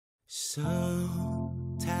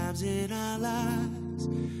Sometimes in our lives,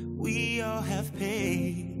 we all have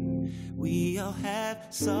pain, we all have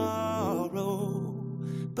sorrow.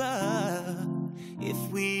 But if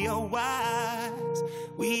we are wise,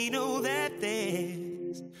 we know that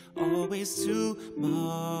there's always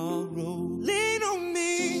tomorrow. Lean on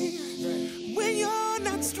me when you're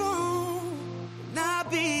not strong, and I'll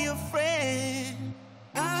be your friend.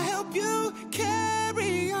 I'll help you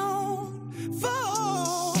carry on, for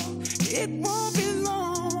it won't be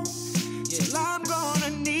long till I'm gonna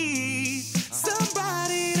need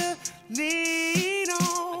somebody to lean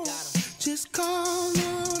on. Just call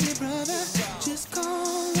on me, brother. Just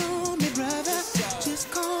call on me, brother.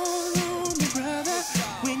 Just call on me, brother.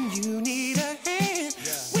 When you need a hand,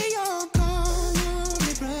 we all call on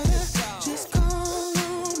me, brother. Just call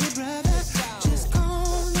on me, brother. Just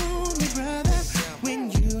call on me, brother.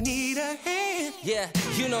 When you need a hand. Yeah,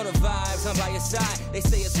 you know the vibes, I'm by your side. They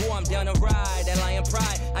say it's war, I'm down to ride. That lion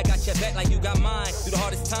pride, I got your back like you got mine. Through the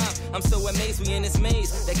hardest time, I'm so amazed we in this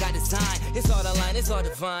maze that got design. It's all the line, it's all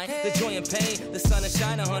divine. The joy and pain, the sun will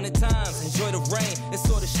shine 100 times. Enjoy the rain, it's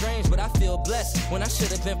sorta strange, but I feel blessed. When I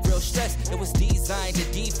should've been real stressed, it was designed to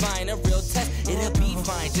define a real test. It'll be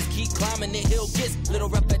fine, just keep climbing, the hill gets little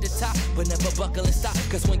rough at the top, but never buckle and stop.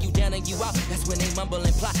 Cause when you down and you out, that's when they mumble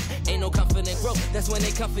and plot. Ain't no confident growth, that's when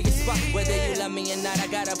they come for your spot. Whether you love me or not, I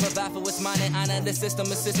gotta provide for what's mine and honor the system,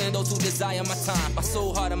 assisting those who desire my time. My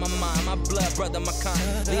soul, heart, and my mind, my blood, brother, my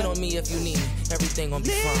kind. Lean on me if you need me, everything gon' be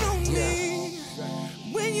fine. Lean on me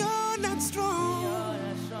when you're not strong,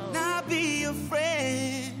 and I'll be your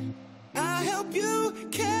friend. I'll help you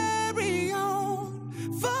carry on,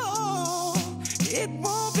 for it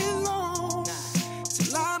won't be long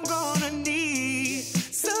till I'm gonna need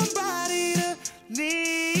somebody to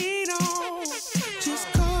lean on.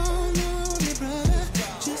 Just call on me, brother.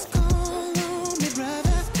 Just call on me,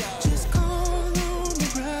 brother. Just call on me,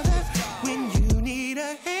 brother. When you need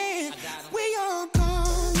a hand, we all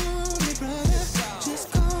call on me, brother.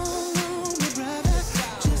 Just call on me, brother.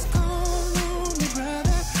 Just call on me,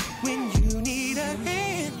 brother. When you need a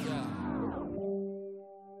hand.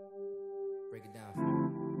 Break it down.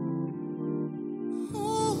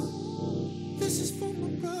 Oh, this is for my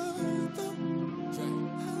brother.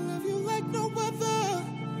 I love you like no other.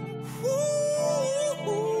 Ooh,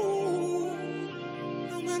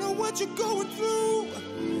 no matter what you're going through,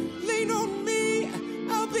 lean on me.